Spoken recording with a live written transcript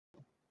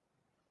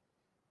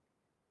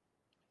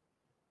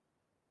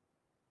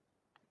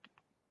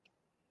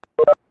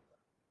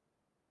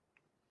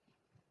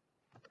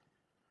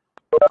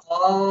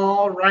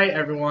All right,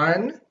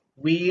 everyone.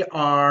 We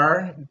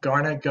are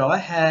going to go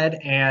ahead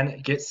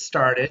and get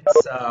started.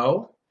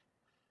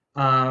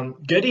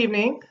 Good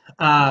evening.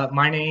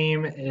 My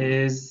name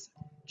is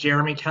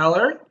Jeremy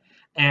Keller,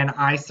 and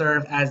I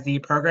serve as the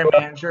Program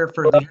Manager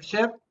for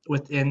Leadership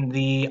within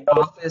the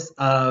Office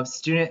of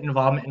Student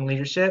Involvement and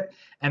Leadership.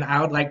 And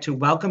I would like to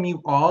welcome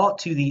you all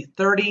to the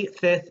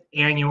 35th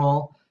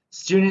Annual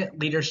Student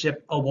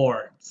Leadership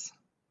Awards.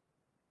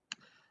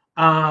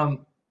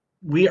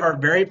 We are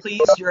very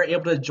pleased you're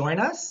able to join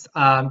us,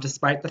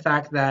 despite the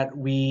fact that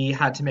we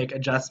had to make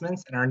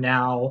adjustments and are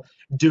now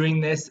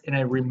doing this in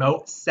a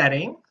remote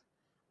setting.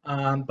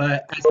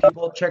 But as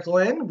people trickle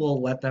in,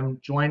 we'll let them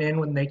join in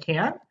when they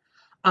can.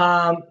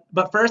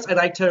 But first, I'd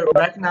like to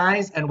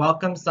recognize and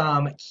welcome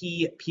some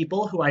key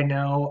people who I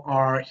know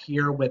are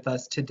here with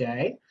us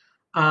today.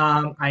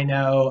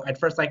 I'd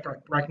first like to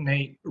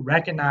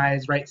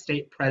recognize Wright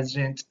State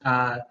President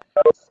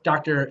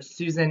Dr.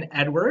 Susan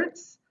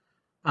Edwards,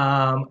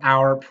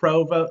 our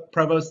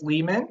Provost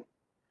Lehman,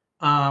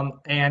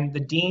 and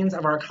the deans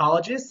of our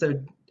colleges. So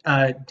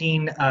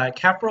Dean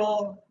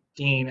Kepperl,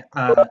 Dean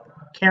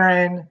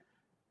Karen,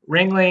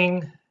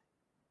 Ringling,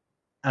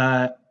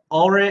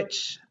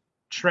 Ulrich,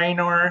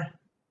 Traynor,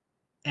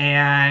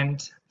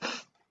 and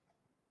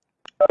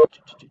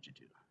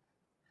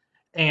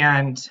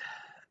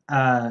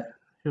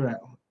who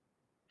else?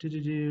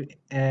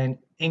 And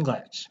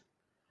English.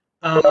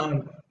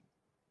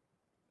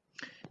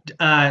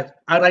 I'd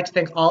like to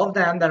thank all of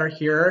them that are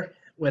here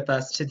with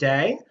us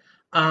today.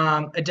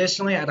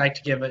 Additionally, I'd like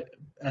to give a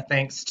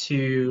thanks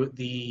to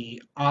the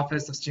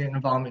Office of Student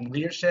Involvement and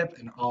Leadership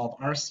and all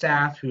of our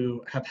staff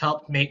who have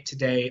helped make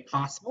today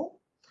possible.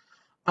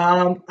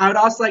 I would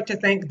also like to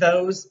thank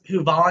those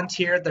who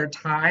volunteered their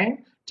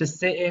time to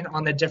sit in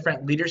on the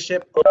different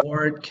leadership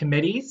award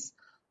committees.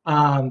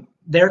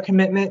 Their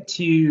commitment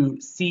to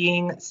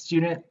seeing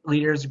student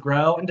leaders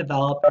grow and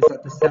develop is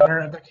at the center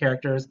of their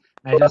characters.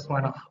 And I just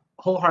want to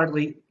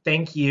wholeheartedly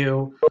thank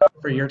you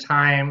for your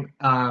time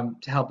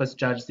to help us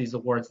judge these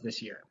awards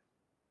this year.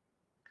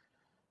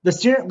 The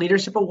Student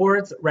Leadership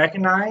Awards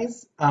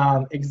recognize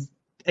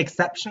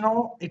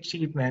exceptional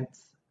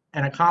achievements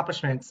and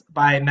accomplishments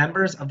by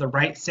members of the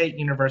Wright State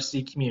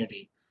University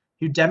community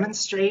who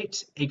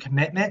demonstrate a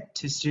commitment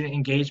to student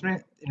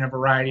engagement in a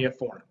variety of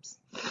forms.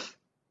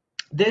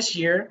 This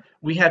year,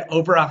 we had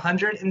over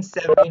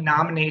 170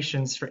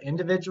 nominations for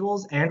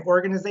individuals and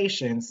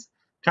organizations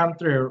come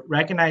through,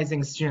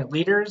 recognizing student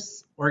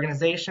leaders,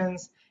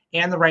 organizations,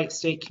 and the Wright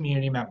State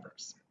community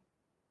members.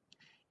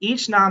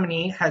 Each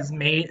nominee has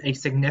made a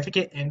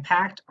significant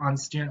impact on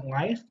student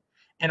life,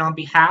 and on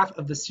behalf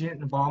of the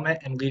Student Involvement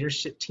and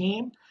Leadership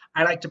team,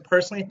 I'd like to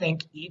personally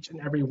thank each and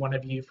every one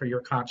of you for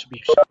your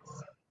contributions.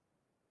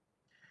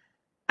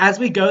 As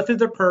we go through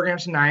the program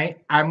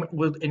tonight, I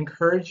would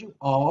encourage you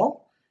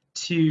all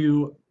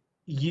to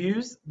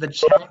use the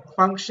chat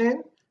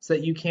function so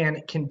that you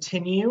can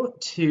continue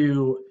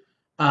to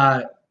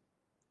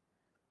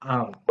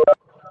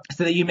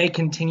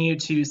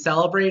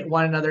celebrate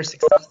one another's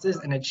successes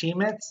and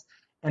achievements,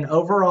 and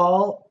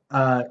overall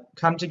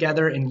come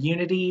together in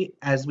unity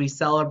as we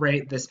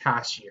celebrate this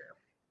past year.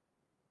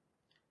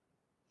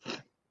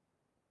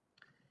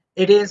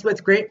 It is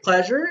with great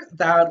pleasure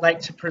that I would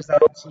like to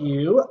present to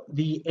you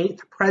the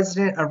 8th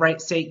President of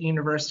Wright State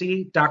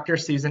University, Dr.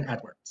 Susan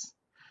Edwards.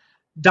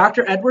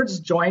 Dr. Edwards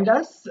joined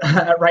us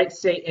at Wright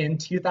State in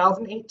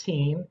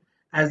 2018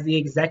 as the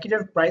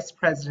Executive Vice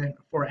President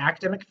for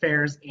Academic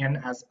Affairs and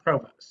as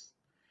Provost.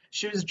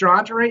 She was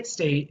drawn to Wright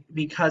State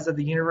because of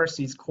the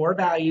university's core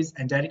values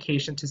and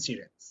dedication to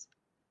students.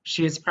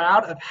 She is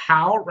proud of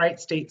how Wright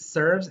State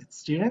serves its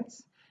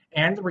students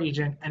and the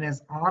region, and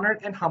is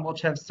honored and humbled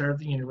to have served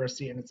the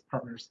university and its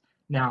partners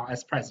now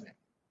as president.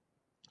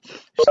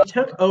 She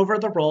took over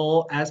the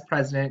role as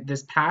president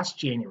this past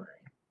January.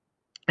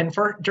 And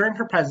during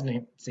her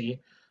presidency,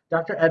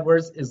 Dr.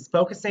 Edwards is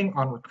focusing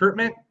on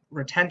recruitment,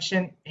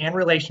 retention, and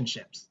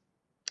relationships.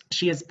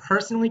 She is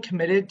personally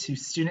committed to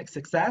student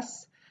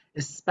success,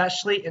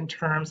 especially in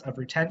terms of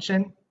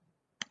retention,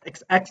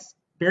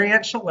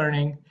 experiential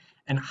learning,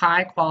 and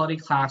high-quality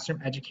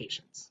classroom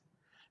educations.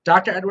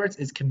 Dr. Edwards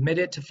is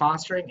committed to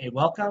fostering a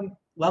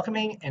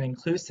welcoming and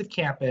inclusive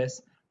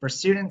campus for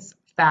students,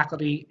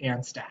 faculty,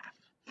 and staff.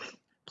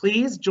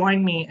 Please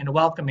join me in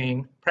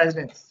welcoming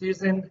President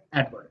Susan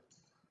Edwards.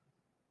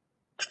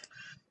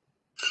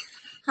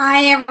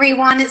 Hi,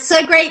 everyone. It's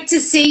so great to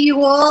see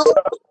you all.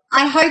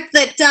 I hope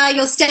that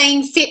you're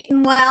staying fit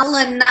and well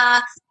and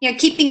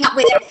keeping up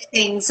with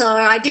everything. So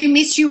I do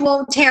miss you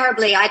all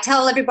terribly. I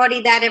tell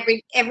everybody that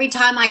every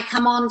time I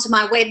come on to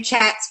my web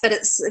chats, but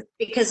it's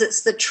because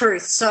it's the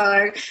truth.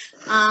 So,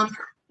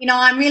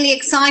 I'm really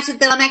excited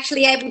that I'm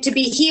actually able to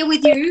be here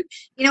with you.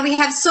 We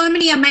have so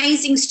many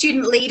amazing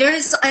student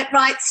leaders at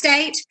Wright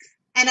State,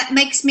 and it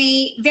makes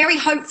me very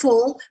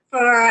hopeful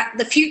for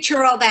the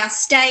future of our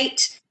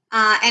state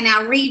and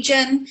our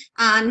region,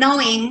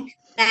 knowing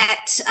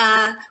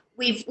that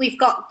we've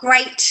got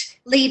great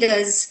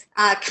leaders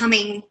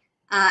coming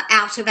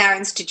out of our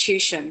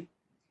institution.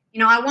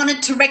 I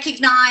wanted to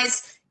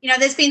recognize,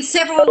 there's been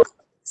several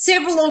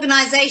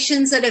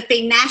organizations that have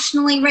been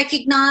nationally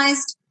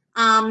recognized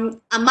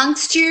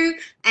amongst you.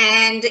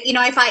 And,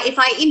 if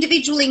I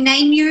individually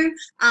name you,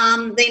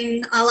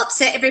 then I'll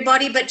upset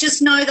everybody. But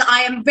just know that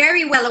I am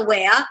very well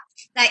aware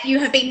that you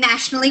have been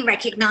nationally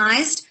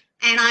recognized,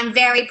 and I'm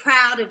very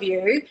proud of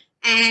you.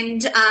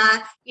 And,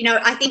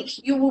 I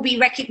think you will be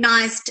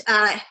recognized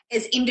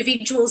as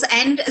individuals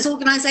and as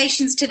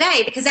organizations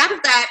today, because out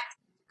of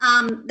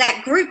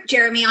that group,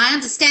 Jeremy, I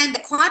understand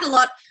that quite a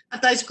lot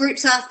of those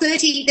groups are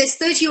there's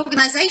 30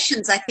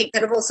 organizations, I think,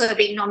 that have also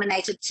been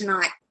nominated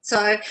tonight.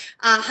 So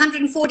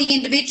 140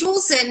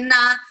 individuals and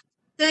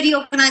 30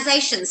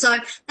 organizations. So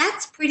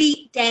that's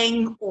pretty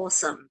dang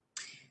awesome.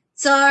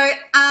 So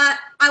I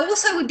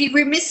also would be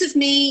remiss of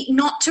me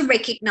not to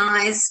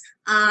recognize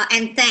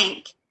and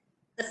thank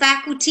the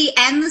faculty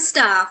and the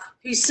staff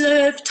who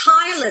serve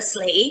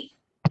tirelessly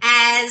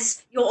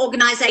as your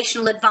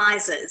organizational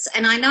advisors.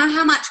 And I know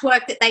how much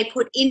work that they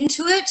put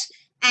into it,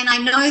 and I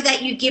know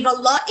that you give a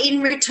lot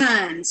in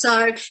return.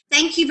 So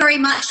thank you very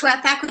much to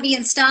our faculty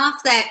and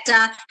staff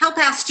that help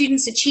our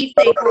students achieve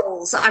their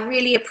goals. I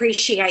really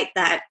appreciate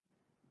that.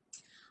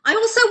 I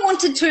also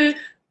wanted to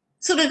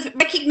sort of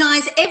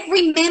recognize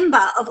every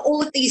member of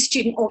all of these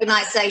student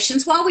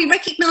organizations. While we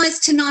recognize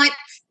tonight,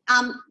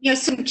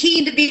 some key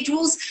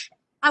individuals,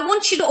 I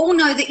want you to all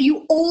know that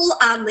you all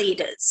are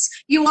leaders.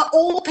 You are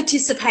all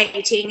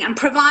participating and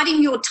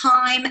providing your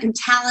time and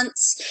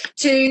talents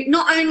to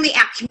not only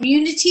our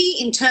community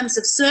in terms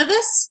of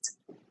service,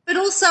 but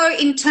also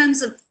in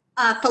terms of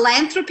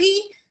philanthropy.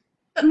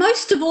 But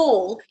most of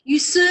all, you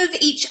serve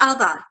each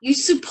other. You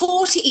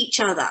support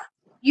each other.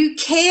 You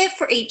care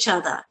for each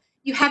other.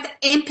 You have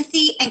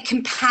empathy and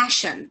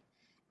compassion.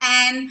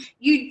 And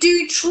you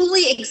do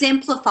truly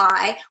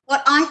exemplify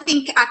what I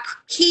think are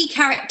key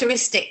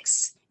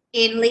characteristics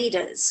in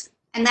leaders,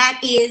 and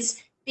that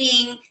is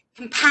being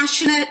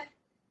compassionate,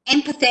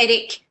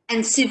 empathetic,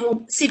 and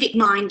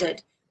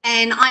civic-minded.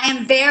 And I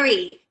am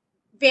very,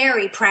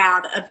 very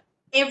proud of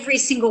every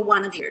single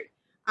one of you.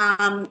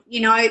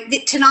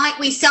 Tonight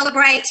we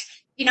celebrate,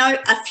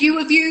 a few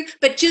of you,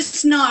 but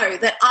just know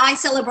that I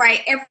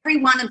celebrate every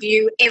one of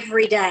you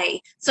every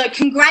day. So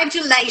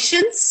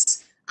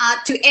congratulations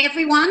to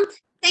everyone.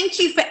 Thank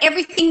you for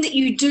everything that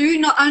you do,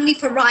 not only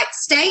for Wright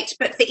State,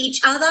 but for each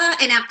other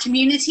and our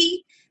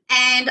community.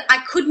 And I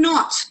could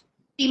not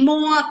be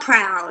more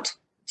proud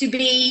to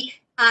be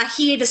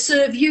here to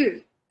serve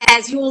you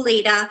as your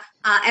leader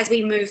as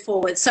we move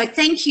forward. So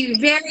thank you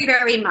very,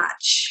 very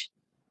much,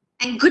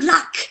 and good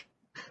luck.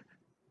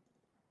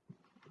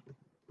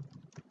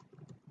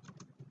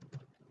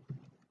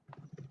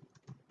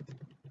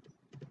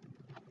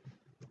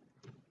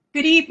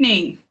 Good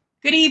evening.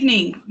 Good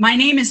evening. My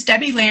name is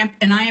Debbie Lamp,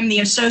 and I am the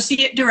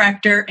Associate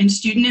Director in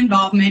Student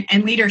Involvement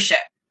and Leadership.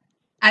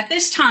 At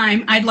this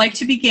time, I'd like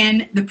to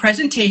begin the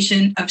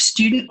presentation of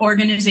Student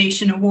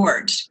Organization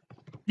Awards.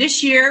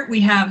 This year,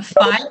 we have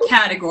 5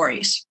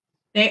 categories.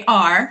 They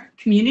are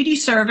Community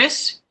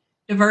Service,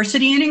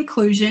 Diversity and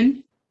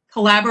Inclusion,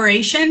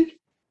 Collaboration,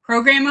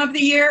 Program of the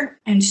Year,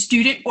 and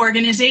Student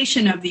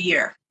Organization of the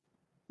Year.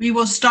 We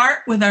will start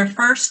with our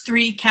first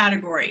 3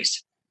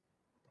 categories.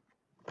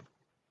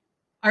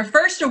 Our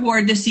first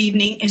award this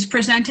evening is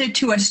presented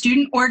to a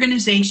student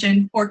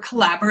organization for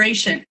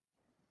collaboration.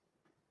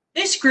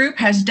 This group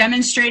has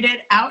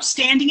demonstrated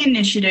outstanding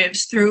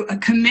initiatives through a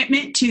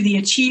commitment to the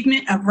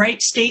achievement of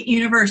Wright State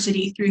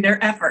University through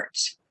their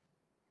efforts.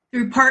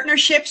 Through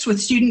partnerships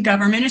with Student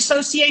Government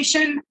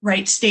Association,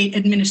 Wright State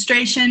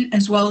Administration,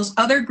 as well as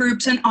other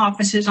groups and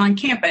offices on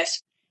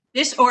campus,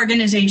 this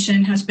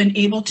organization has been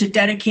able to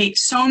dedicate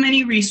so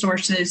many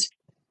resources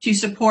to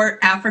support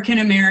African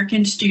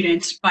American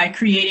students by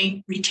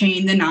creating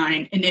Retain the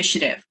 9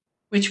 initiative,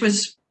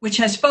 which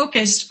has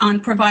focused on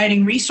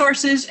providing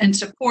resources and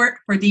support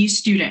for these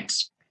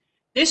students.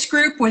 This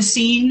group was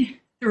seen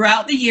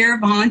throughout the year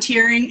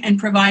volunteering and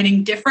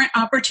providing different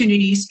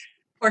opportunities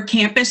for the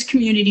campus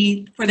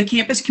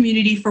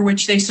community for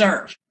which they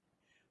serve.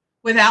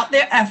 Without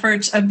the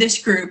efforts of this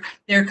group,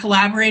 their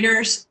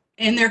collaborators,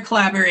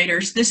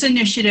 this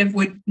initiative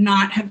would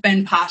not have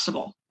been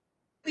possible.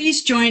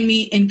 Please join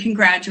me in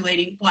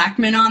congratulating Black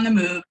Men on the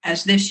Move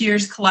as this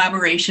year's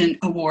Collaboration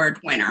Award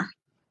winner.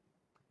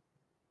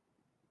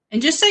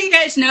 And just so you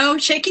guys know,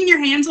 shaking your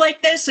hands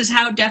like this is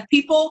how deaf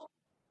people,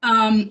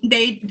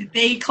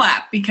 they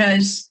clap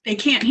because they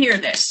can't hear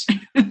this.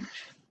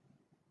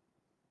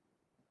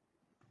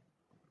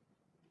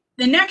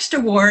 The next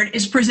award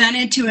is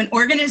presented to an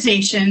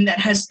organization that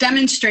has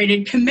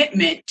demonstrated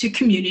commitment to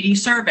community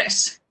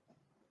service.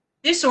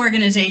 This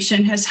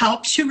organization has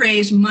helped to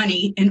raise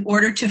money in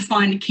order to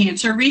fund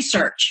cancer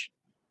research,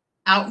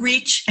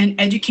 outreach, and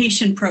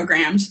education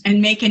programs,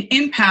 and make an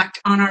impact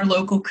on our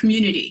local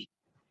community.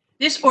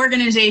 This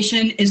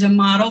organization is a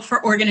model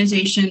for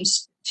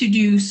organizations to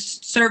do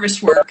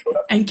service work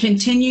and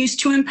continues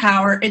to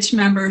empower its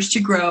members to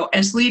grow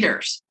as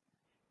leaders.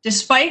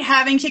 Despite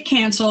having to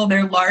cancel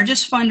their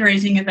largest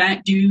fundraising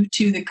event due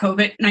to the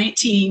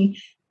COVID-19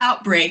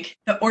 outbreak,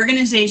 the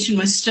organization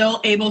was still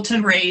able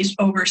to raise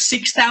over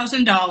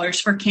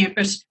 $6,000 for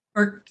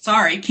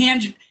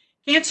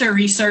cancer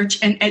research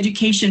and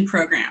education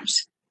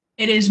programs.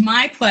 It is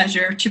my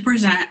pleasure to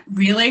present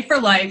Relay for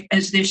Life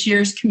as this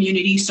year's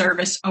Community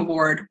Service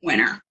Award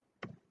winner.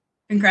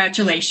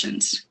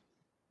 Congratulations.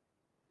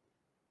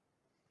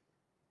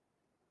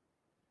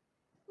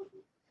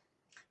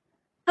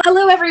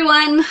 Hello,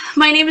 everyone.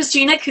 My name is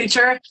Gina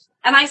Kucher,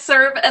 and I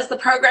serve as the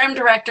Program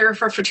Director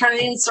for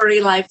Fraternity and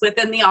Sorority Life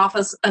within the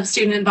Office of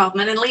Student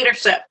Involvement and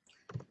Leadership.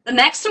 The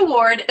next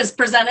award is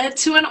presented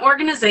to an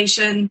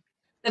organization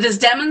that has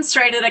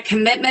demonstrated a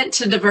commitment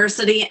to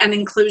diversity and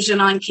inclusion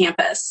on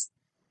campus.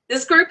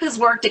 This group has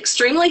worked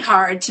extremely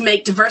hard to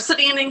make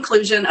diversity and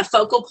inclusion a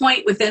focal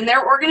point within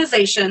their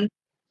organization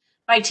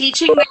by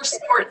teaching their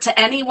sport to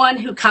anyone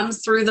who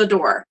comes through the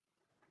door.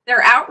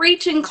 Their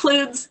outreach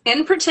includes,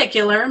 in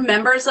particular,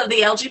 members of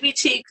the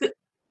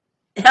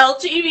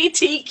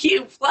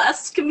LGBTQ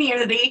plus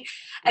community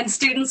and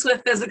students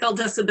with physical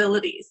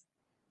disabilities.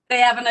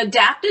 They have an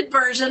adapted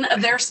version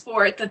of their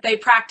sport that they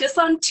practice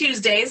on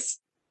Tuesdays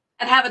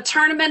and have a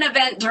tournament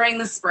event during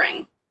the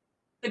spring.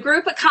 The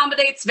group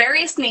accommodates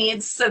various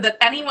needs so that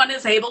anyone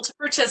is able to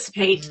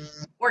participate,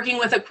 working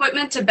with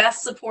equipment to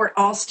best support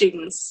all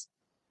students.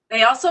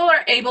 They also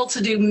are able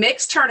to do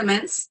mixed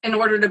tournaments in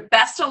order to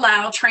best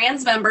allow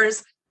trans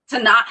members to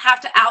not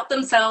have to out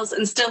themselves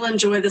and still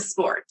enjoy the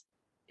sport.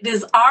 It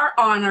is our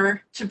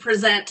honor to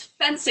present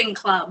Fencing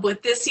Club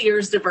with this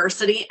year's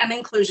Diversity and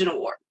Inclusion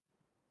Award.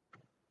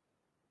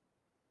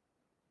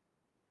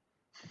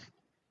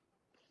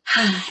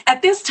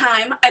 At this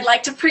time, I'd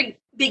like to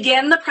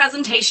begin the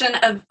presentation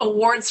of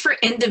awards for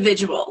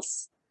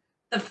individuals.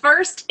 The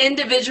first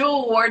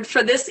individual award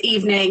for this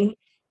evening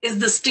is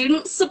the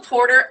Student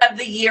Supporter of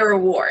the Year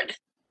Award.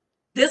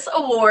 This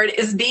award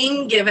is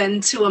being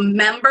given to a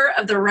member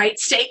of the Wright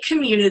State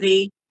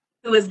community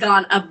who has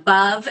gone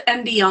above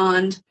and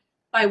beyond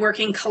by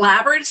working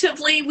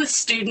collaboratively with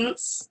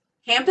students,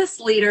 campus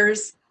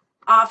leaders,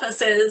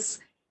 offices,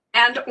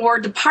 and/or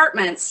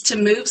departments to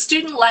move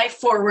student life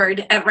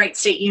forward at Wright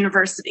State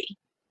University.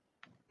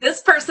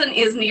 This person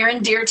is near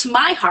and dear to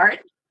my heart,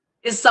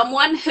 is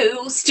someone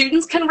who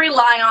students can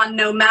rely on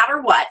no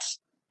matter what.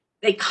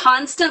 They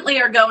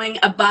constantly are going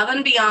above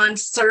and beyond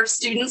to serve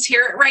students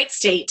here at Wright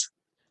State.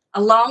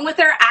 Along with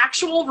their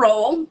actual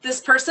role,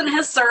 this person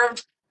has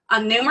served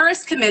on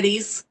numerous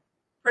committees,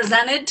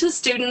 presented to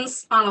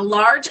students on a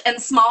large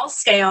and small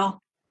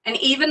scale, and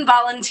even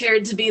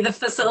volunteered to be the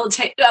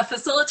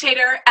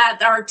facilitator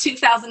at our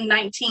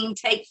 2019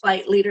 Take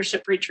Flight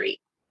Leadership Retreat.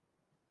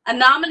 A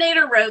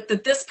nominator wrote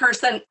that this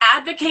person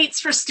advocates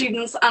for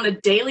students on a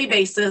daily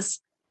basis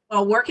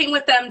while working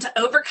with them to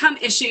overcome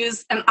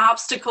issues and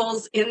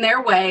obstacles in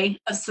their way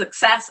of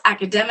success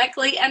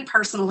academically and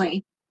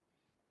personally.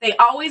 They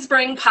always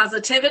bring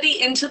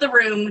positivity into the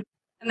room,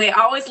 and they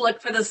always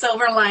look for the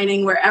silver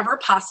lining wherever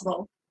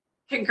possible.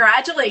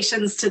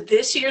 Congratulations to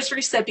this year's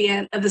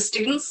recipient of the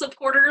Student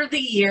Supporter of the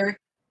Year,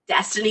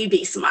 Destiny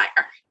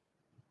Biesemeyer.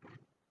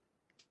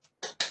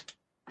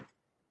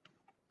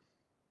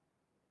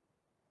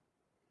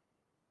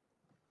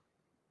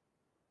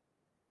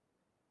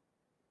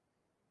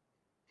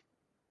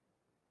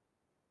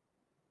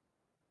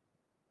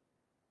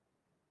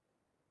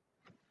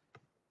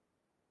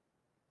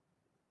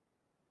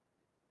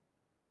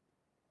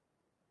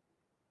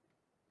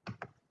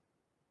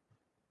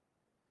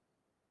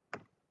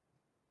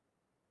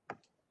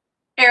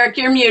 Eric,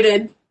 you're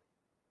muted.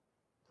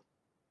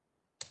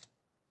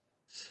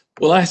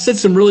 Well, I said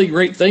some really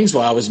great things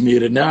while I was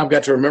muted. Now I've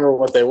got to remember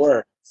what they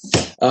were.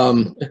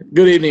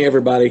 Good evening,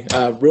 everybody.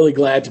 Really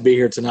glad to be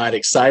here tonight.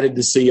 Excited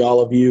to see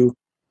all of you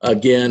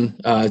again.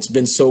 It's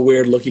been so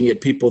weird looking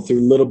at people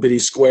through little bitty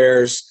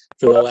squares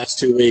for the last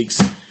 2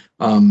 weeks.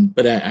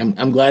 But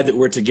I'm glad that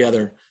we're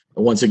together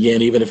once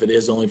again, even if it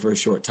is only for a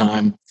short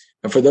time.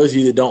 And for those of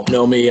you that don't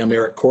know me, I'm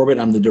Eric Corbett.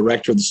 I'm the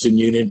Director of the Student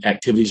Union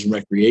Activities and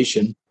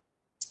Recreation.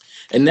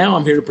 And now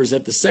I'm here to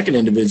present the second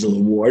individual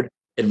award,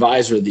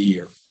 Advisor of the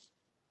Year.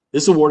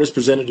 This award is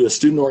presented to a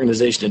student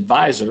organization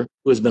advisor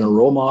who has been a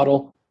role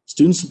model,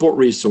 student support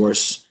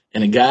resource,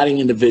 and a guiding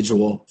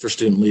individual for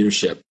student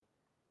leadership.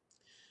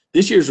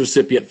 This year's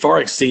recipient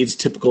far exceeds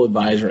typical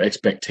advisor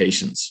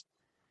expectations.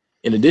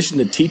 In addition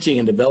to teaching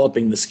and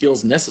developing the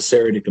skills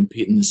necessary to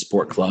compete in the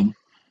sport club,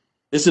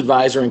 this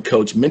advisor and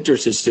coach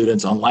mentors his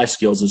students on life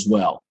skills as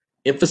well,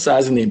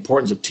 emphasizing the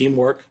importance of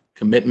teamwork,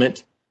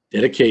 commitment,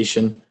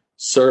 dedication,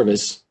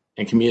 service,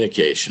 and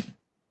communication.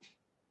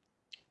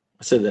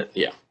 I said that,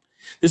 yeah.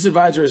 This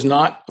advisor is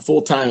not a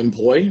full-time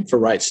employee for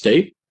Wright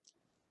State.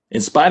 In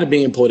spite of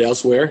being employed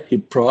elsewhere, he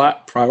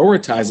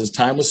prioritizes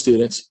time with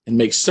students and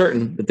makes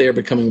certain that they are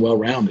becoming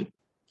well-rounded.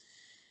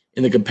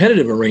 In the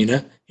competitive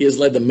arena, he has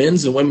led the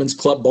men's and women's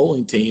club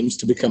bowling teams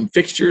to become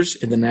fixtures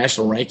in the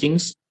national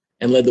rankings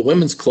and led the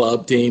women's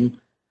club team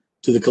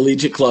to the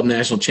Collegiate Club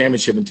National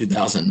Championship in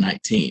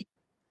 2019.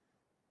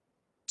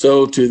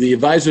 So to the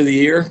Advisor of the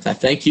Year, I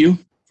thank you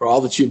for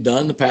all that you've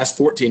done the past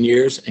 14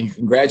 years and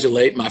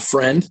congratulate my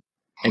friend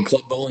and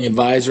Club Bowling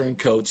Advisor and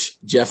Coach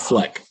Jeff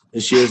Fleck,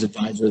 this year's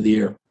Advisor of the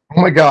Year.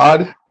 Oh my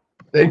God.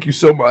 Thank you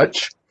so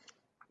much.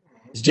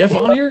 Is Jeff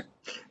on here?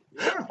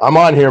 I'm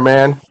on here,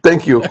 man.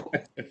 Thank you.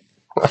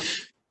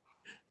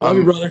 Love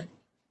you, brother.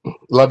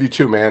 Love you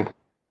too, man.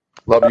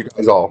 Love you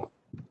guys all.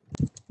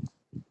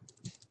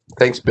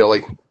 Thanks,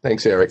 Billy.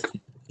 Thanks, Eric.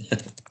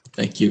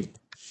 Thank you.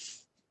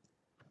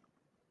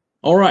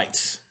 All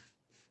right.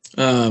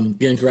 Again,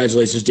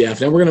 congratulations,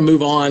 Jeff. Now we're going to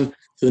move on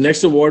to the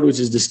next award, which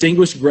is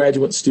Distinguished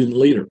Graduate Student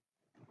Leader.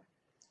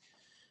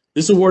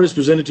 This award is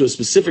presented to a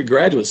specific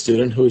graduate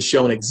student who has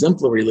shown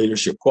exemplary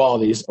leadership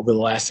qualities over the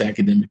last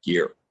academic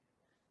year.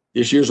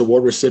 This year's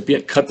award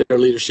recipient cut their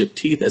leadership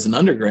teeth as an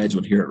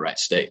undergraduate here at Wright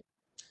State.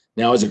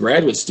 Now, as a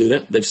graduate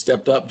student, they've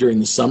stepped up during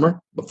the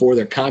summer before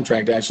their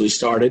contract actually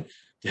started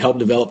to help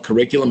develop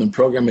curriculum and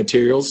program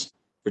materials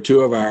for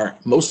two of our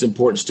most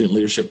important student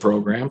leadership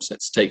programs,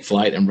 that's Take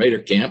Flight and Raider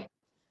Camp.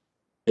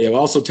 They have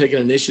also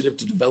taken initiative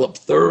to develop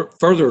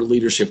further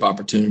leadership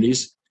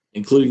opportunities,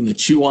 including the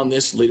Chew on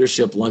This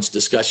leadership lunch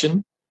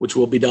discussion, which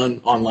will be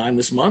done online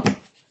this month.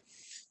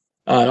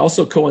 It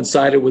also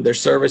coincided with their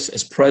service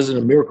as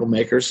president of Miracle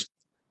Makers,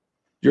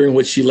 during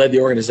which she led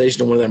the organization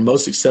to one of their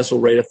most successful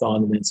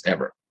Rate-a-thon events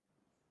ever.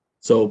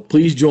 So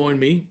please join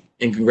me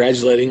in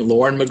congratulating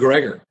Lauren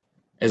McGregor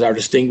as our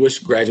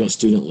Distinguished Graduate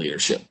Student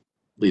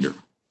Leader.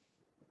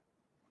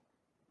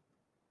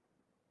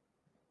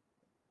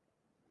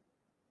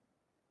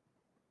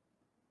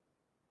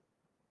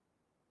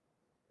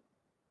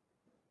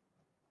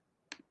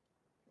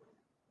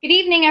 Good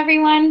evening,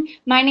 everyone.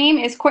 My name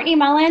is Courtney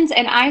Mullins,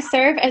 and I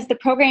serve as the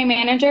Program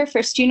Manager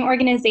for Student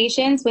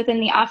Organizations within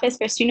the Office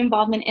for Student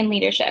Involvement and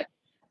Leadership.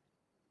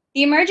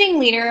 The Emerging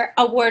Leader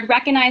Award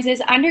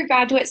recognizes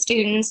undergraduate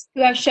students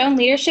who have shown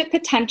leadership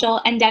potential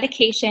and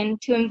dedication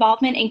to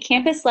involvement in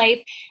campus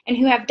life and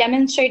who have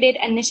demonstrated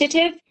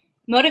initiative,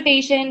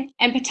 motivation,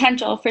 and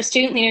potential for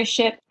student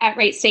leadership at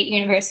Wright State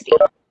University.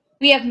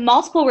 We have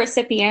multiple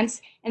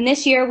recipients, and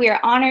this year we are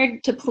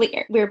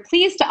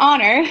pleased to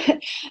honor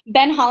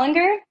Ben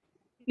Hollinger,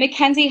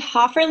 Mackenzie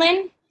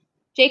Hofferlin,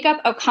 Jacob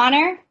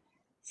O'Connor,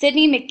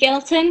 Sydney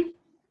McGilton,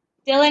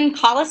 Dylan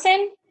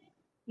Collison,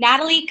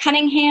 Natalie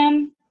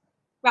Cunningham,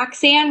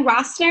 Roxanne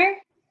Rostner,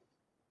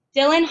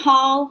 Dylan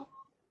Hall,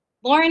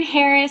 Lauren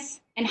Harris,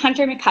 and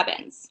Hunter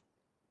McCubbins.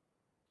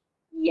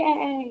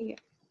 Yay!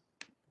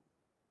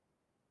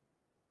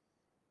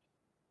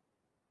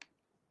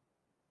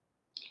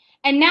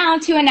 And now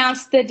to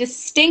announce the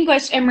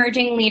Distinguished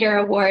Emerging Leader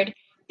Award.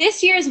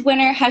 This year's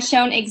winner has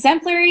shown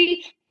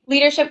exemplary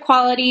leadership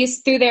qualities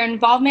through their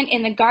involvement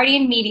in the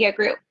Guardian Media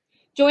Group.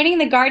 Joining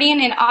the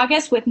Guardian in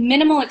August with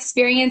minimal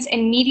experience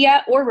in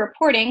media or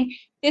reporting,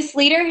 this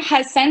leader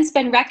has since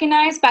been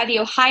recognized by the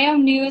Ohio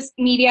News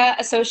Media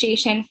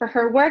Association for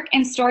her work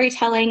and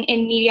storytelling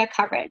in media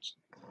coverage.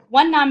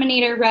 One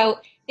nominator wrote,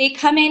 "They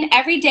come in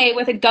every day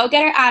with a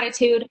go-getter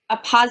attitude, a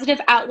positive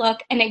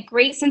outlook, and a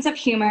great sense of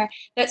humor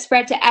that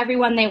spread to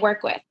everyone they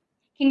work with."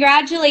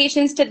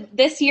 Congratulations to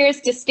this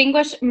year's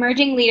Distinguished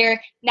Emerging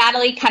Leader,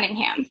 Natalie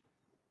Cunningham.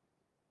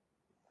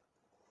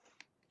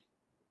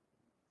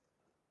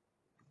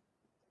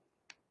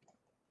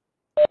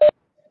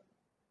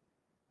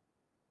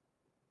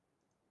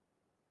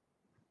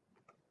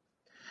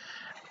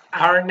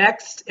 Our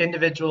next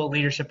individual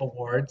leadership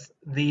awards,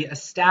 the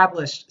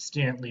Established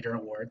Student Leader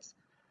Awards,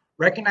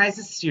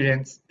 recognizes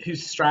students who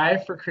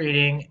strive for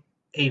creating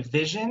a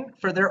vision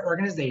for their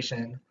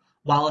organization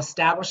while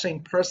establishing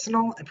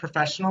personal and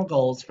professional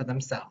goals for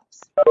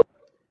themselves.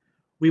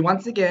 We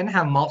once again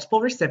have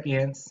multiple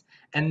recipients,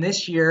 and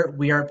this year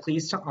we are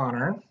pleased to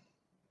honor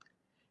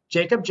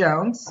Jacob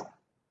Jones,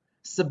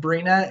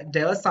 Sabrina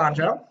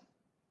D'Alessandro,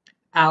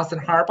 Allison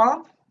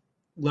Harbaugh,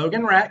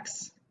 Logan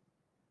Rex,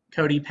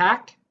 Cody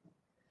Pack,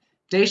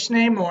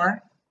 Deshnae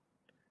Moore,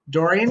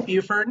 Dorian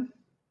Buford,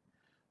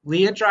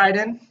 Leah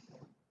Dryden,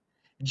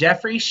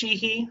 Jeffrey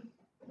Sheehy,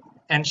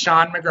 and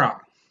Sean McGraw.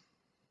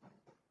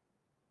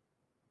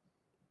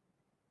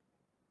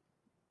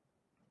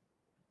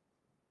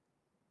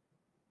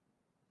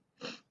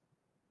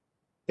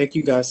 Thank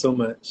you guys so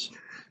much.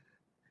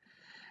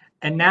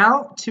 And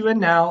now to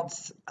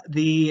announce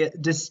the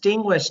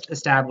Distinguished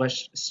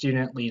Established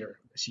Student Leader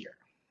this year.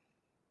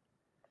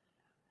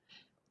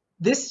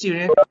 This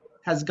student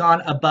has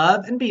gone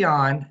above and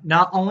beyond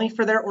not only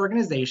for their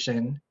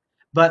organization,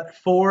 but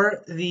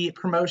for the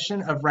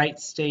promotion of Wright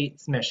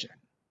State's mission.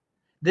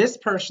 This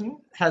person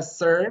has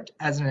served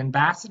as an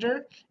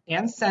ambassador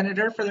and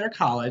senator for their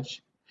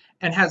college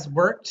and has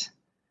worked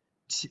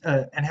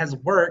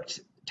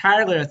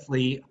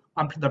tirelessly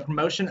on the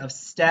promotion of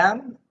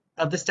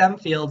the STEM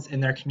fields in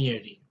their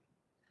community.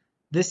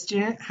 This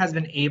student has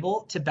been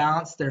able to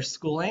balance their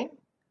schooling,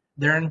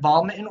 their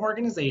involvement in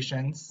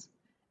organizations,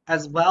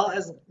 as well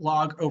as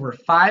log over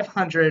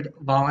 500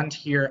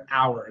 volunteer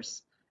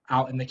hours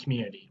out in the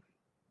community.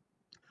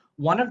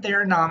 One of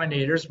their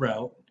nominators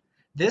wrote,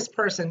 "This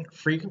person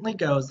frequently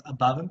goes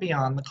above and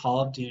beyond the call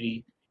of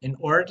duty in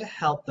order to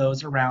help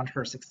those around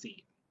her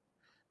succeed.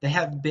 They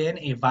have been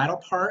a vital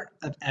part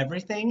of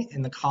everything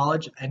in the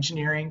College of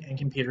Engineering and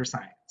Computer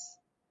Science.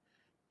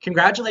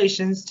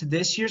 Congratulations to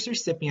this year's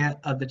recipient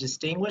of the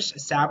Distinguished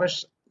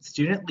Established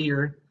Student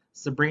Leader,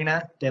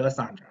 Sabrina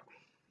D'Alessandro.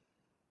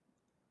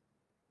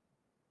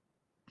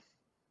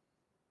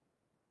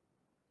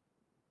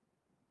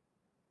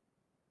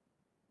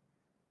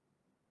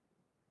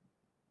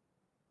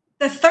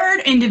 The third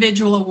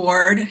individual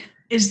award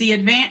is the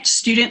Advanced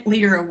Student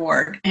Leader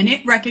Award, and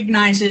it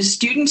recognizes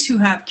students who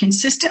have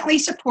consistently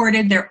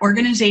supported their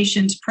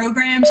organization's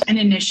programs and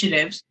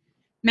initiatives,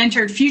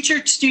 mentored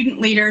future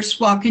student leaders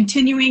while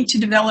continuing to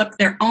develop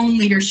their own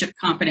leadership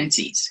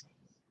competencies.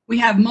 We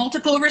have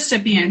multiple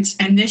recipients,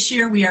 and this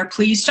year we are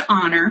pleased to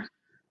honor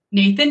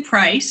Nathan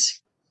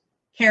Price,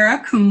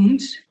 Kara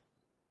Coombs,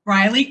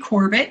 Riley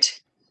Corbett,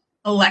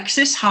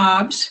 Alexis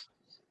Hobbs,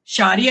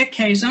 Shadia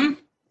Kazem,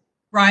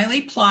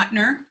 Riley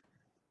Plotner,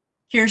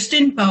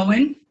 Kirsten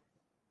Bowen,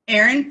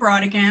 Aaron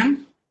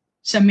Brodegam,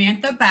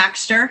 Samantha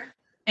Baxter,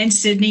 and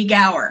Sydney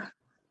Gower.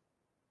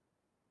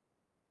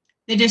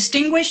 The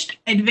Distinguished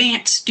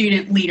Advanced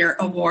Student Leader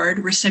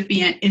Award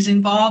recipient is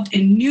involved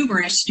in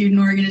numerous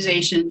student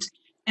organizations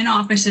and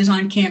offices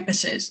on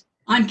campus,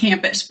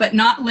 but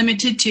not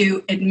limited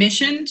to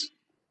admissions,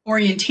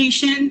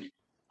 orientation,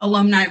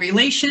 alumni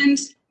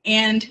relations,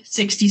 and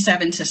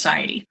 67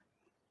 Society.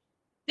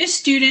 This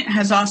student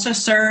has also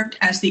served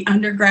as the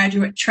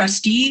undergraduate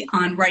trustee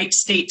on Wright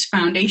State's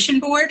Foundation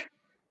Board.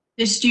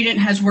 This student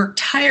has worked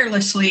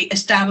tirelessly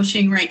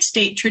establishing Wright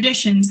State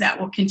traditions that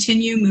will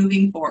continue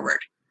moving forward.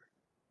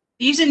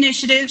 These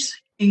initiatives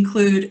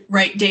include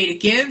Wright Day to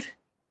Give,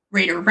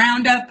 Raider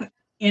Roundup,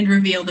 and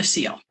Reveal the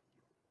Seal.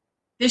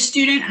 This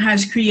student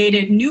has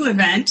created new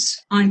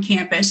events on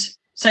campus,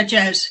 such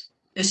as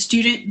the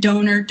Student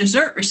Donor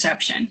Dessert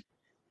Reception.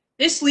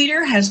 This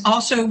leader has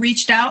also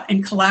reached out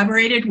and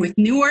collaborated with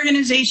new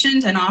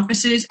organizations and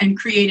offices and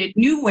created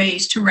new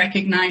ways to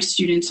recognize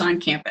students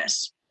on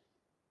campus.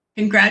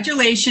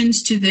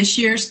 Congratulations to this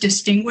year's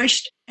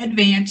Distinguished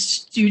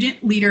Advanced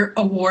Student Leader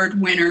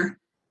Award winner,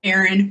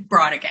 Aaron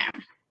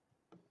Brodegam.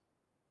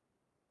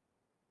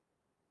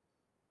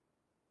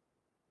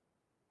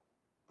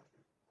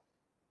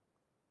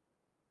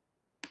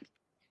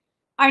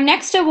 Our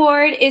next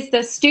award is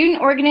the Student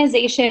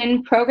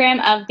Organization Program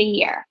of the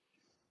Year.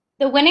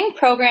 The winning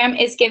program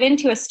is given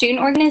to a student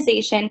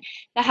organization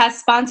that has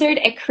sponsored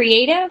a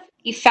creative,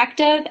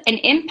 effective, and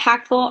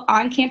impactful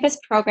on-campus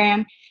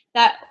program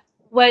that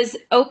was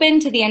open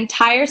to the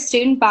entire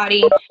student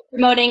body,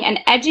 promoting an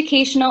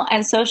educational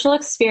and social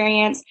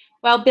experience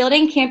while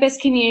building campus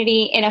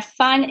community in a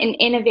fun and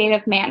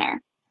innovative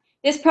manner.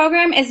 This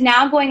program is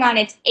now going on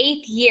its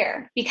 8th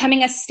year,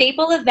 becoming a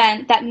staple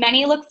event that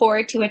many look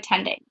forward to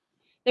attending.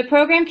 The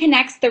program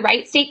connects the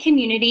Wright State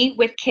community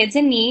with kids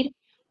in need,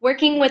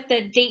 working with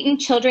the Dayton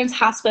Children's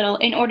Hospital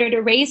in order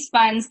to raise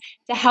funds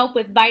to help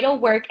with vital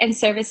work and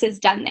services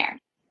done there.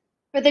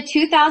 For the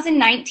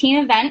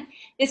 2019 event,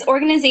 this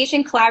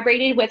organization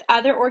collaborated with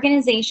other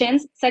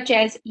organizations such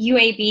as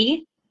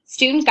UAB,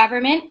 student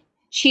government,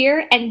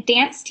 cheer and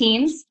dance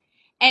teams,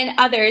 and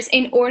others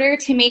in order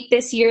to make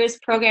this year's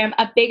program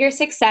a bigger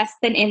success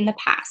than in the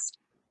past.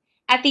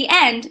 At the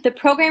end, the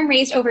program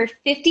raised over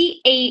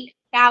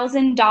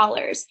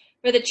 $58,000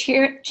 for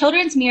the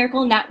Children's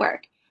Miracle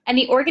Network, and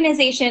the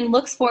organization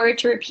looks forward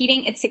to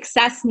repeating its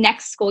success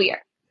next school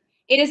year.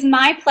 It is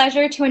my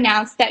pleasure to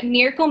announce that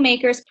Miracle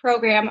Makers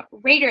program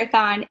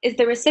Raider-a-thon is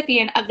the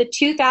recipient of the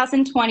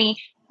 2020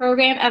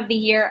 Program of the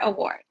Year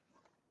Award.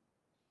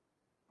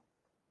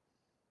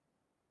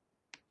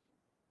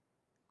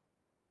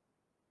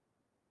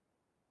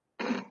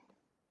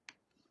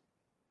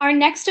 Our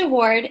next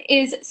award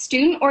is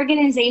Student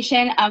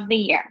Organization of the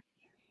Year.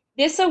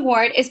 This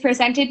award is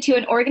presented to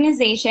an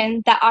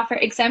organization that offer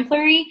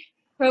exemplary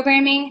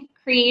programming,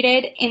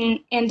 created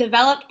and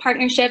developed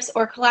partnerships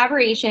or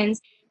collaborations,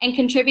 and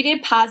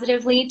contributed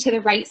positively to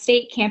the Wright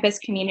State campus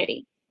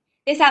community.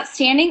 This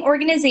outstanding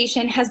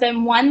organization has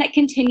been one that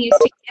continues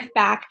to give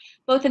back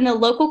both in the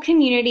local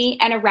community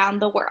and around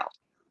the world.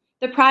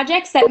 The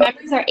projects that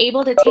members are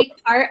able to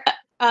take part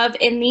of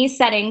in these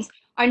settings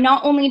are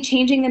not only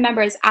changing the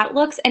members'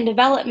 outlooks and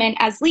development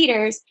as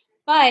leaders,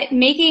 but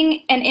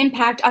making an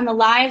impact on the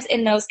lives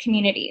in those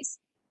communities.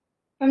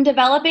 From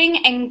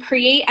developing and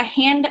create a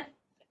hand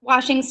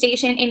washing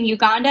station in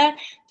Uganda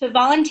to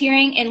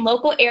volunteering in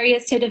local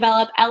areas to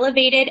develop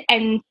elevated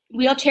and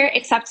wheelchair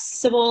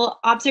accessible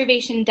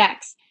observation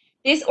decks,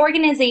 this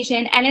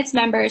organization and its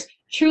members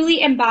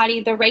truly embody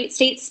the Wright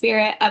State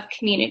spirit of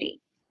community.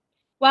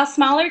 While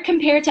smaller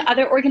compared to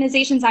other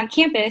organizations on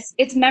campus,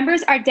 its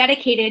members are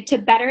dedicated to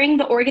bettering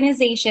the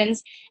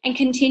organizations and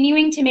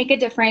continuing to make a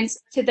difference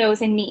to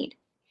those in need.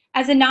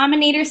 As the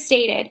nominator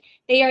stated,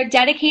 they are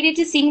dedicated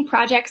to seeing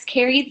projects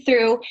carried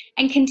through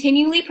and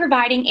continually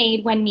providing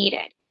aid when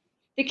needed.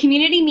 The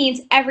community means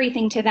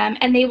everything to them,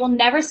 and they will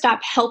never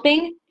stop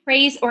helping,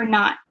 praise, or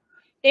not.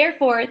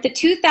 Therefore, the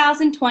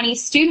 2020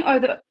 Student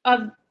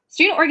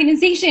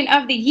Organization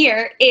of the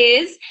Year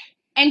is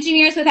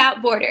Engineers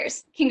Without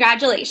Borders.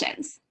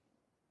 Congratulations.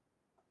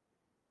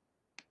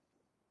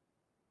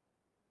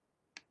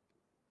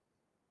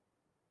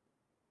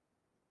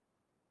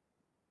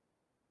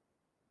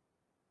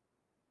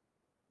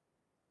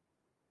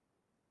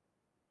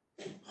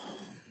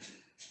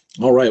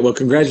 All right. Well,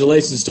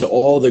 congratulations to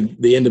all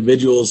the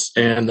individuals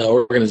and the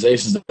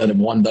organizations that have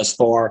won thus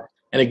far.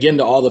 And again,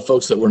 to all the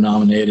folks that were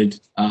nominated.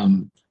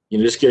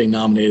 Just getting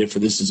nominated for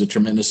this is a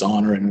tremendous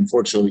honor. And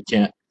unfortunately, we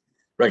can't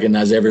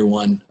recognize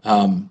everyone.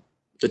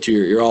 But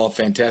you're all a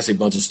fantastic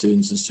bunch of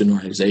students and student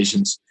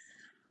organizations.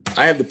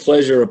 I have the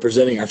pleasure of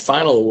presenting our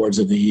final awards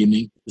of the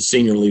evening, the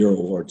Senior Leader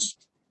Awards.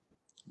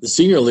 The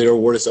Senior Leader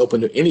Award is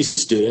open to any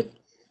student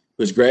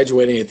who is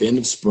graduating at the end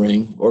of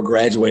spring or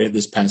graduated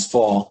this past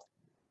fall.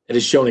 It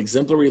has shown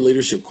exemplary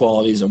leadership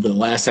qualities over the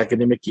last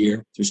academic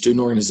year through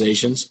student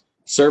organizations,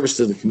 service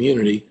to the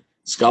community,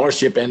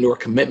 scholarship and/or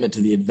commitment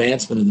to the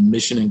advancement of the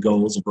mission and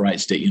goals of Wright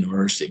State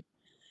University.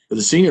 For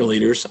the senior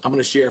leaders, I'm going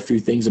to share a few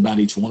things about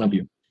each one of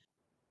you.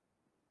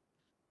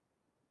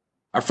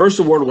 Our first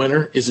award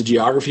winner is a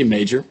geography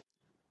major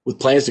with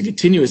plans to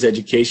continue his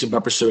education by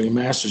pursuing a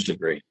master's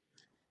degree.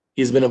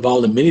 He has been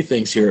involved in many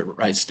things here at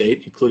Wright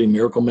State, including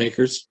Miracle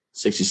Makers,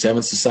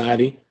 67th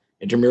Society,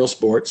 intramural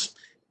sports,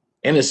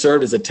 and has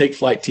served as a take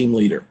flight team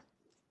leader.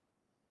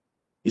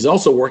 He's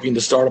also working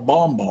to start a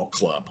bomb ball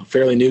club, a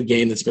fairly new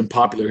game that's been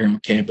popular here on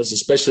campus,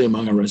 especially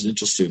among our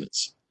residential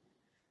students.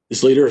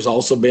 This leader has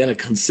also been a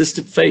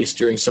consistent face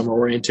during summer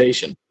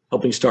orientation,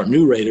 helping start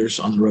new Raiders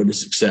on the road to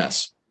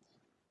success.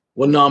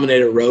 One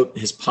nominator wrote,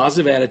 "His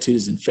positive attitude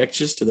is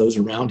infectious to those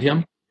around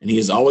him, and he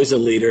is always a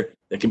leader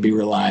that can be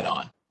relied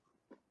on."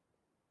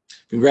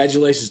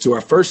 Congratulations to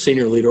our first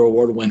Senior Leader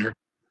Award winner,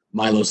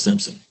 Milo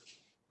Simpson.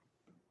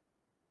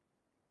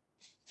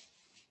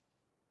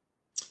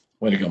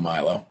 Way to go,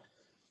 Milo.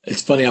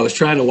 It's funny, I was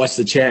trying to watch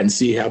the chat and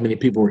see how many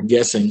people were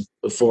guessing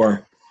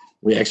before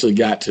we actually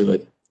got to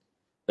it.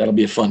 That'll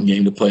be a fun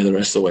game to play the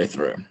rest of the way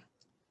through.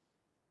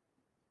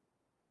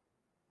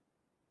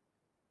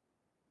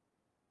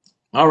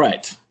 All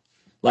right.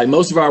 Like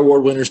most of our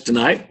award winners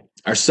tonight,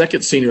 our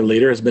second senior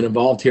leader has been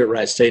involved here at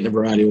Wright State in a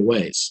variety of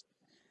ways.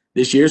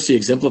 This year, she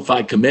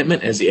exemplified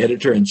commitment as the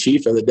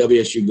editor-in-chief of the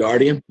WSU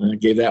Guardian. I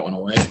gave that one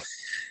away.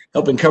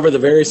 Helping cover the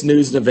various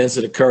news and events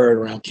that occurred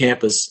around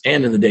campus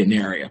and in the Dayton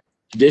area.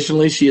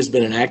 Additionally, she has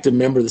been an active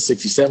member of the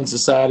 67th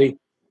Society,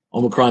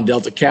 Omicron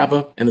Delta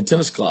Kappa, and the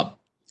tennis club.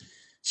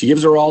 She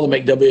gives her all to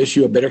make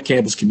WSU a better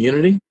campus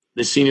community.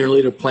 The senior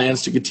leader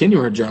plans to continue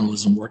her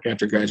journalism work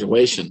after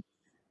graduation.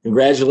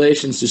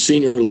 Congratulations to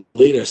senior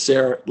leader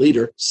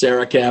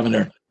Sarah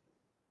Cavender.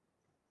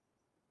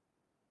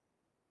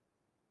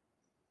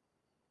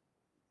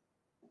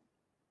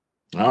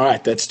 All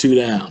right, that's 2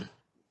 down.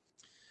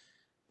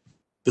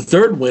 The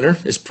third winner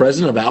is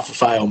president of Alpha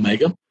Phi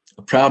Omega,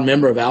 a proud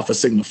member of Alpha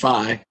Sigma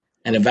Phi,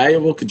 and a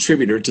valuable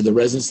contributor to the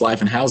Residence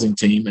Life and Housing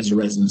team as a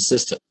resident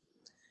assistant.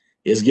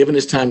 He has given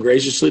his time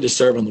graciously to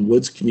serve on the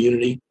Woods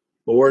Community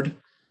Board,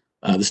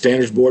 the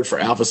Standards Board for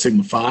Alpha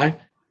Sigma Phi,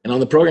 and on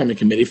the programming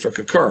committee for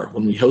COCUR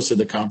when we hosted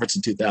the conference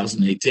in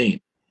 2018.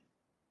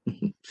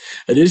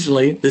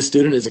 Additionally, this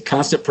student is a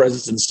constant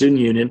presence in the student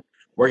union,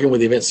 working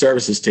with the event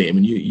services team,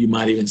 and you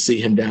might even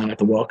see him down at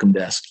the welcome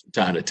desk from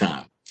time to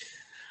time.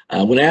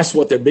 When asked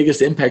what their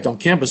biggest impact on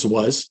campus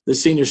was, the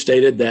senior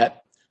stated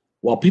that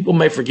while people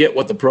may forget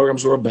what the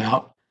programs were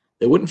about,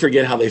 they wouldn't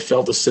forget how they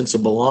felt a sense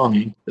of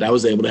belonging that I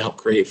was able to help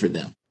create for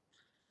them.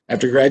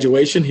 After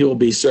graduation, he will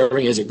be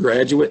serving as a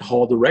graduate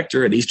hall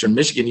director at Eastern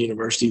Michigan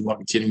University while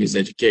continuing his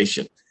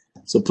education.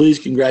 So please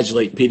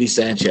congratulate Petey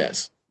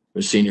Sanchez for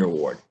his senior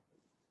award.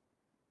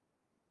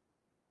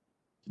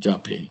 Good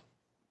job, Petey.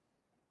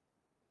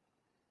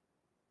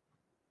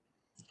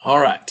 All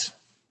right.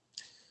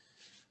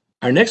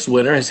 Our next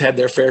winner has had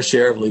their fair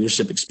share of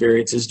leadership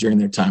experiences during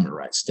their time at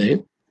Wright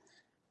State.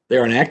 They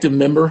are an active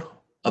member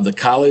of the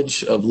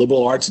College of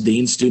Liberal Arts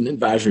Dean Student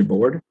Advisory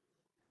Board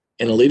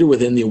and a leader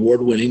within the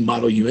award-winning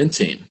Model UN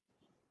team.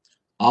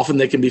 Often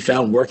they can be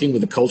found working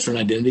with the Culture and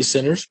Identity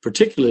Centers,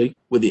 particularly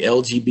with the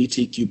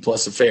LGBTQ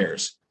plus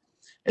affairs,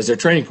 as their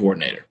training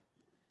coordinator.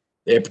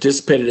 They have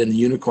participated in the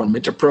Unicorn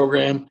Mentor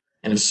Program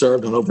and have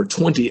served on over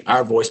 20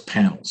 Our Voice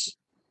panels.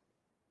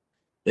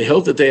 They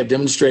hope that they have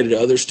demonstrated to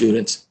other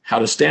students how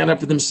to stand up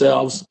for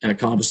themselves and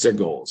accomplish their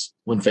goals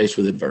when faced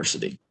with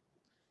adversity.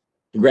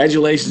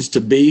 Congratulations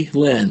to B.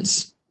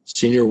 Lenz,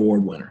 Senior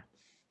Award winner.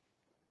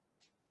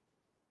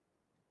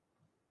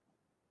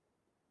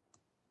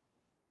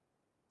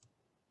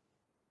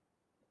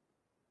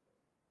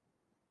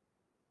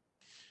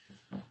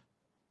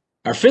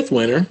 Our fifth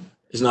winner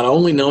is not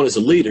only known as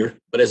a leader,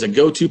 but as a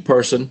go-to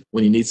person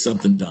when you need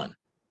something done.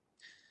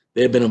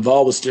 They have been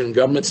involved with student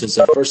government since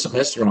their first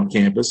semester on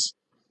campus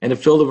and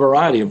have filled a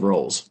variety of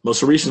roles,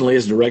 most recently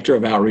as Director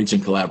of Outreach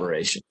and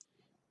Collaboration.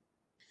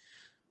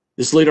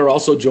 This leader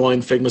also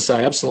joined Figma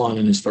Psi Epsilon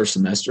in his first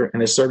semester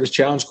and has served as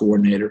Challenge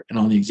Coordinator and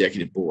on the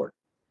Executive Board.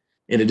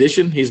 In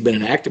addition, he's been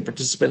an active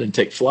participant in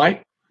Take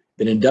Flight,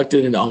 been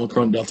inducted into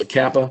Omicron Delta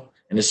Kappa,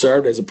 and has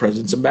served as a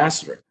President's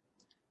Ambassador.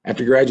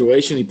 After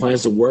graduation, he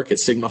plans to work at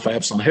Sigma Phi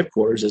Epsilon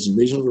headquarters as a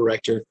Regional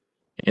Director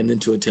and then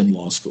to attend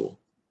law school.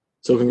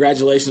 So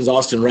congratulations,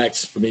 Austin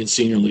Rex, for being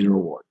Senior Leader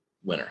Award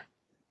winner.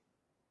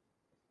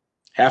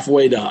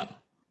 Halfway done.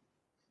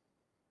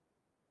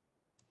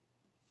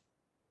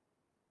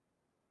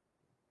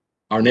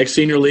 Our next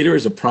senior leader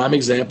is a prime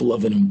example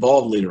of an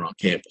involved leader on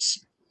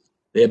campus.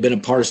 They have been a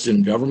part of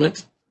student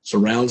government,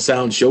 Surround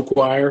Sound Show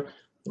Choir,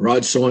 the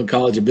Rod Sohan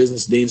College of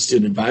Business Dean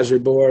Student Advisory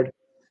Board,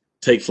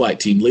 Take Flight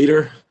Team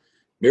Leader,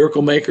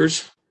 Miracle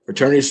Makers,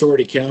 Fraternity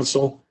Sorority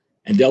Council,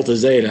 and Delta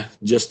Zeta,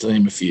 just to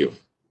name a few.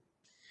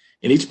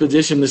 In each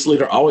position, this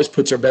leader always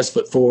puts her best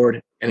foot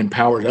forward and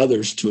empowers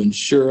others to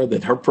ensure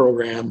that her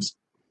programs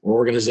or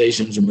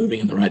organizations are moving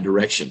in the right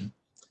direction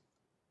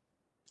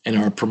and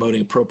are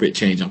promoting appropriate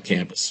change on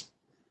campus.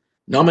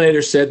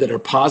 Nominators said that her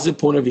positive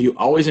point of view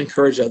always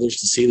encouraged others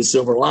to see the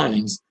silver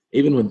linings,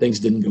 even when things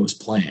didn't go as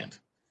planned.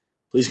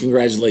 Please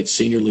congratulate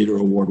Senior Leader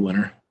Award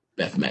winner,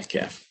 Beth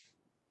Metcalf.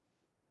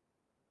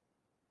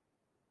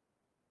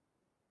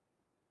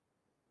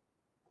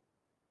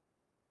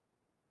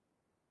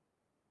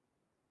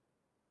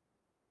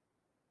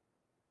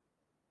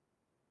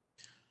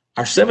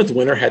 Our seventh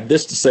winner had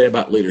this to say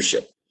about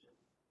leadership.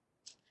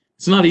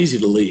 It's not easy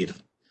to lead.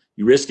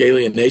 You risk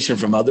alienation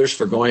from others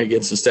for going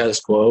against the status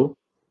quo.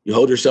 You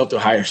hold yourself to a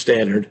higher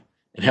standard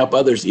and help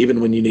others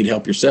even when you need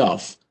help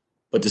yourself.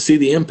 But to see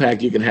the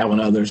impact you can have on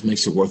others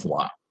makes it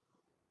worthwhile.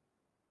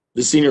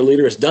 This senior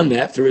leader has done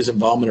that through his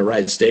involvement at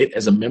Wright State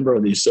as a member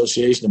of the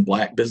Association of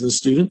Black Business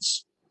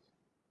Students,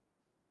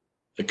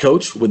 a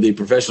coach with the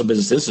Professional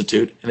Business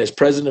Institute, and as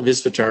president of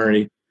his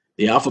fraternity,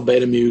 the Alpha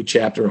Beta Mu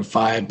chapter of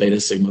Phi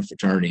Beta Sigma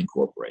Fraternity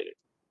Incorporated.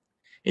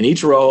 In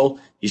each role,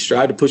 he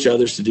strived to push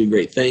others to do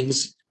great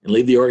things and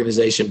leave the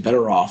organization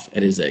better off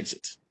at his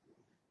exit.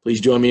 Please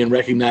join me in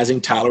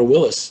recognizing Tyler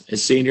Willis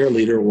as Senior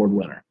Leader Award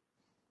winner.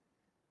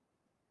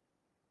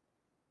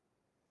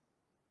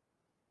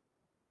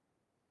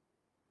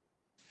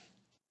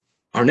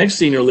 Our next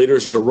senior leader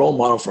is a role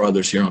model for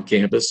others here on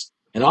campus,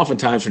 and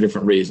oftentimes for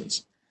different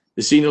reasons.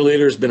 The senior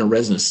leader has been a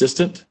resident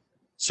assistant,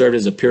 served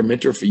as a peer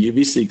mentor for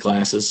UVC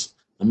classes,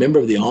 a member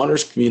of the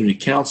Honors Community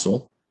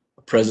Council,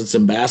 a President's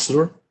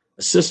Ambassador,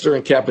 a sister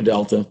in Kappa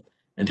Delta,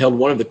 and held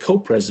one of the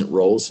co-president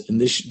roles in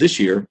this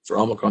year for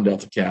Omicron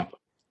Delta Kappa.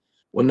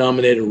 One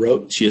nominator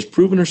wrote, "She has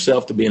proven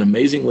herself to be an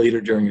amazing leader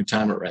during her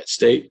time at Wright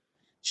State.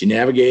 She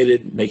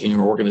navigated making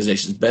her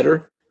organizations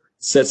better,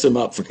 sets them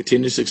up for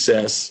continued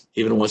success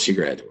even once she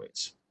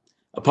graduates.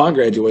 Upon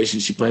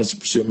graduation, she plans to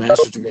pursue a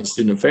master's degree in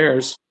student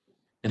affairs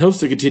and hopes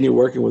to continue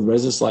working with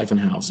residence life and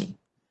housing."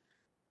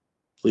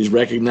 Please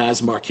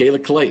recognize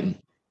Markayla Clayton,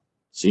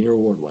 Senior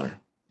Award winner.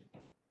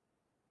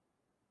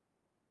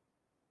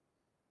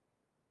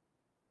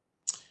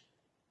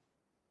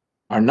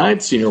 Our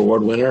ninth Senior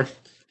Award winner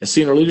has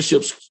seen her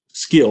leadership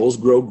skills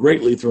grow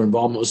greatly through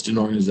involvement with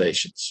student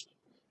organizations.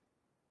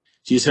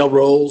 She has held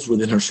roles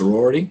within her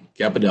sorority,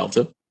 Kappa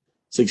Delta,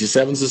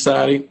 67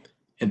 Society,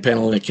 and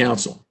Panhellenic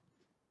Council.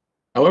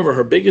 However,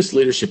 her biggest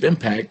leadership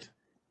impact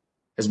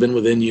has been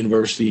within the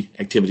University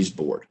Activities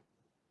Board.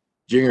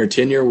 During her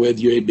tenure with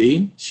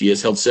UAB, she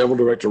has held several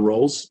director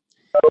roles,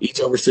 each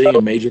overseeing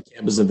a major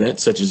campus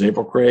event such as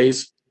April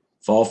Craze,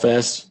 Fall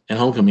Fest, and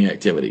homecoming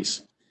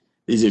activities.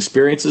 These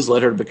experiences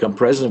led her to become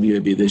president of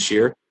UAB this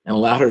year and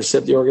allowed her to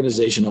set the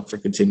organization up for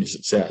continued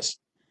success.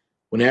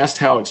 When asked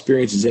how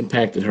experiences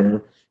impacted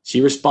her, she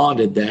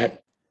responded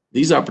that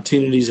these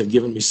opportunities have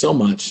given me so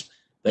much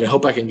that I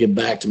hope I can give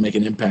back to make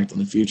an impact on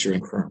the future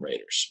and current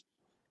Raiders.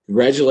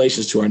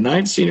 Congratulations to our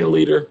ninth senior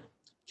leader,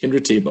 Kendra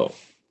Tebow.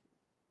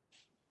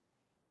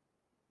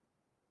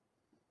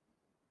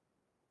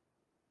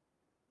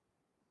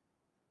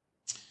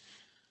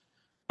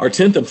 Our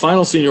 10th and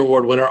final senior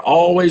award winner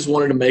always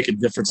wanted to make a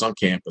difference on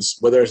campus,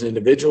 whether as an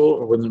individual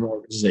or within an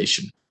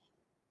organization.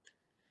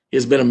 He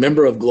has been a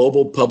member of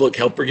Global Public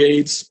Health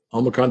Brigades,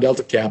 Omicron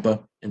Delta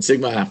Kappa, and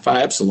Sigma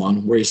Phi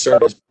Epsilon, where he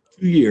served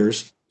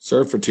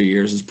for 2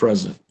 years as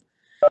president.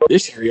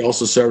 This year, he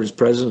also served as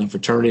president of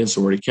Fraternity and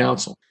Sorority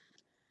Council.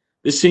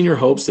 This senior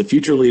hopes that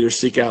future leaders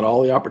seek out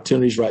all the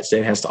opportunities Wright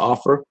State has to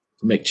offer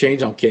to make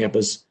change on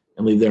campus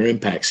and leave their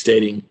impact,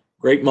 stating,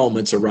 "Great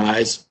moments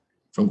arise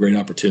from great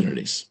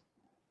opportunities."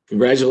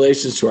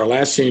 Congratulations to our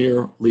last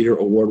Senior Leader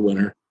Award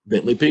winner,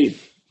 Bentley Peed.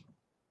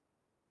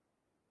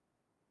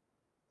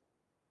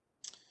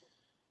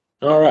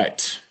 All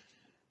right.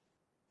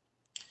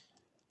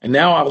 And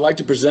now I would like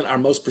to present our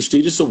most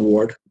prestigious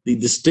award, the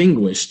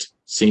Distinguished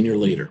Senior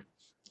Leader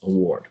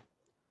Award.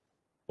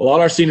 Well,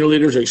 all our senior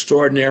leaders are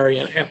extraordinary,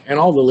 and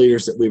all the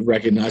leaders that we've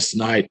recognized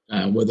tonight,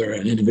 whether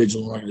an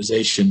individual or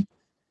organization,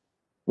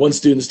 one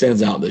student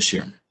stands out this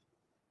year.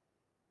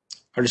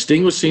 Our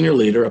distinguished senior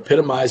leader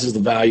epitomizes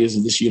the values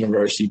of this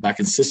university by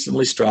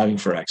consistently striving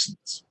for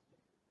excellence.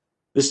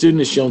 This student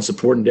has shown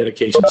support and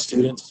dedication to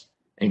students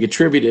and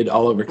contributed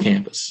all over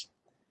campus.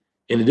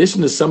 In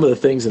addition to some of the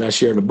things that I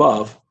shared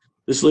above,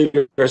 this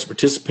leader has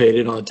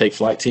participated on the Take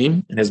Flight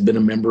team and has been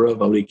a member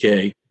of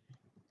ODK.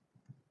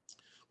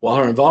 While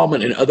her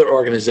involvement in other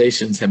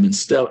organizations has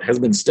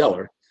been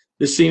stellar,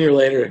 this senior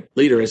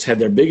leader has had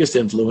their biggest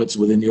influence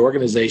within the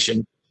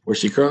organization where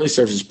she currently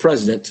serves as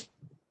president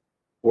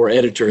or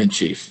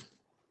editor-in-chief.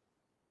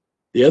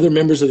 The other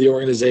members of the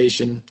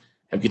organization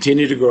have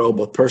continued to grow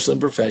both personally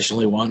and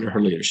professionally while under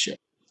her leadership.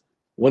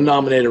 One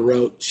nominator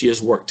wrote, "She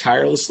has worked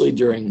tirelessly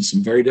during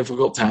some very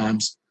difficult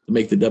times to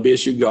make the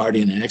WSU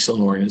Guardian an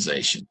excellent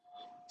organization.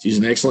 She's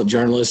an excellent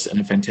journalist and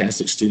a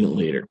fantastic student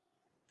leader.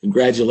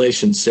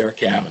 Congratulations, Sarah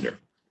Cavender,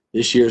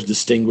 this year's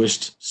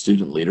Distinguished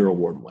Student Leader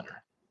Award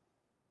winner."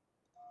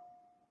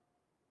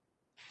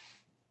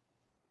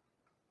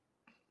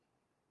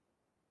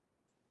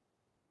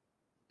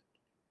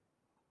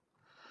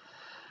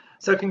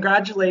 So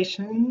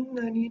congratulations.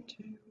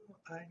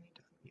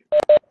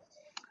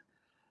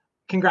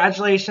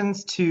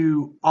 Congratulations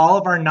to all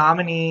of our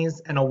nominees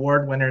and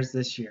award winners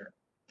this year.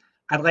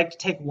 I'd like to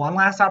take one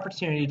last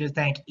opportunity to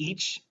thank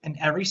each and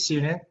every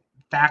student,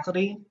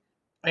 faculty,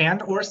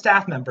 and or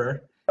staff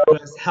member who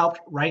has helped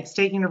Wright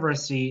State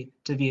University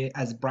to be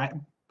as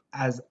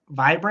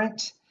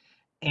vibrant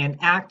and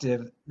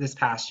active this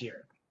past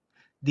year.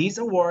 These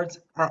awards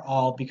are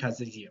all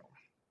because of you.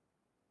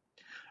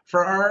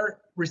 For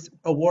our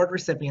award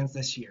recipients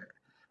this year,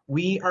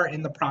 we are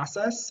in the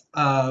process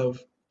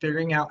of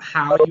figuring out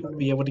how you will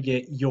be able to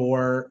get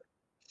your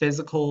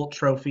physical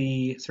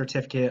trophy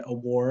certificate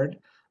award.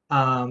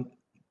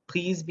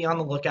 Please be on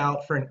the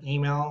lookout for an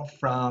email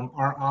from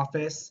our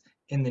office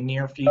in the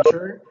near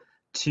future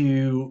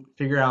to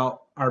figure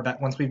out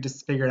once we've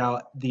just figured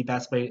out the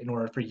best way in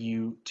order for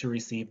you to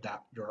receive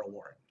your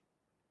award.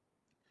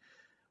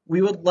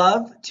 We would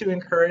love to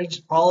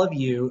encourage all of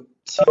you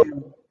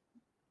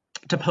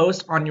to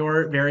post on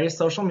your various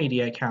social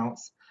media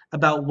accounts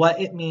about what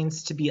it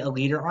means to be a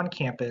leader on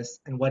campus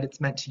and what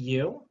it's meant to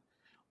you,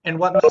 and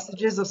what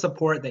messages of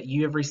support that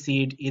you have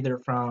received either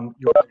from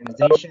your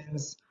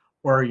organizations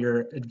or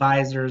your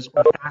advisors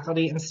or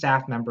faculty and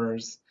staff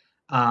members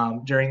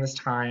during this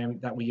time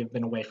that we have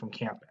been away from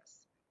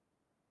campus.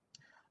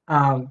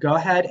 Go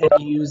ahead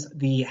and use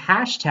the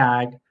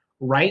hashtag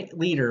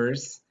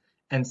 #WrightLeaders,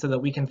 and so that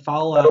we can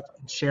follow up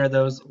and share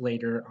those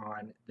later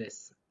on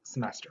this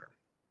semester.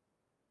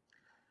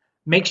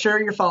 Make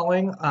sure you're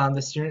following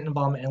the Student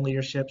Involvement and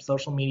Leadership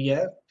social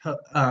media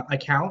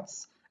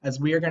accounts, as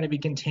we are going to be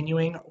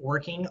continuing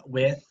working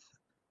with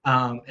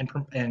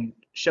and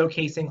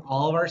showcasing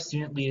all of our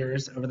student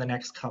leaders over the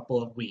next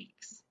couple of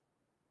weeks.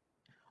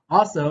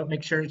 Also,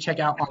 make sure to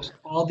check out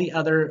all the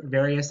other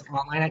various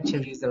online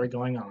activities that are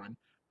going on,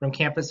 from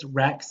campus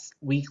recs,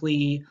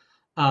 weekly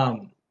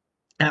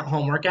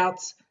at-home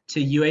workouts, to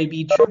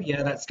UAB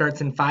trivia that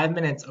starts in 5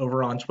 minutes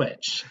over on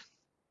Twitch.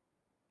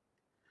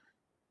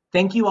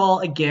 Thank you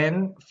all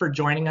again for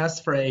joining us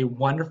for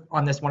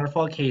on this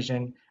wonderful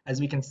occasion, as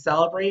we can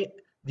celebrate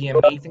the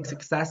amazing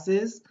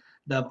successes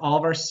of all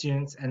of our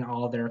students and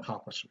all of their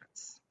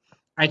accomplishments.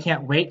 I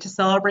can't wait to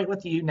celebrate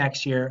with you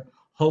next year,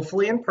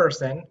 hopefully in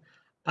person,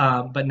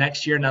 but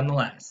next year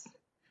nonetheless.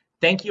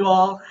 Thank you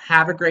all.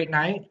 Have a great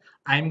night.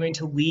 I'm going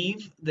to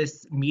leave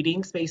this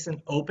meeting space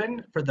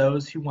open for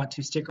those who want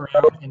to stick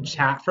around and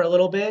chat for a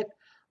little bit.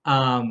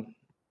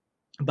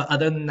 But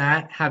other than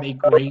that, have a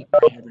great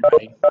night,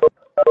 everybody.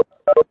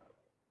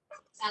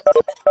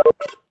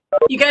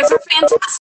 You guys are fantastic.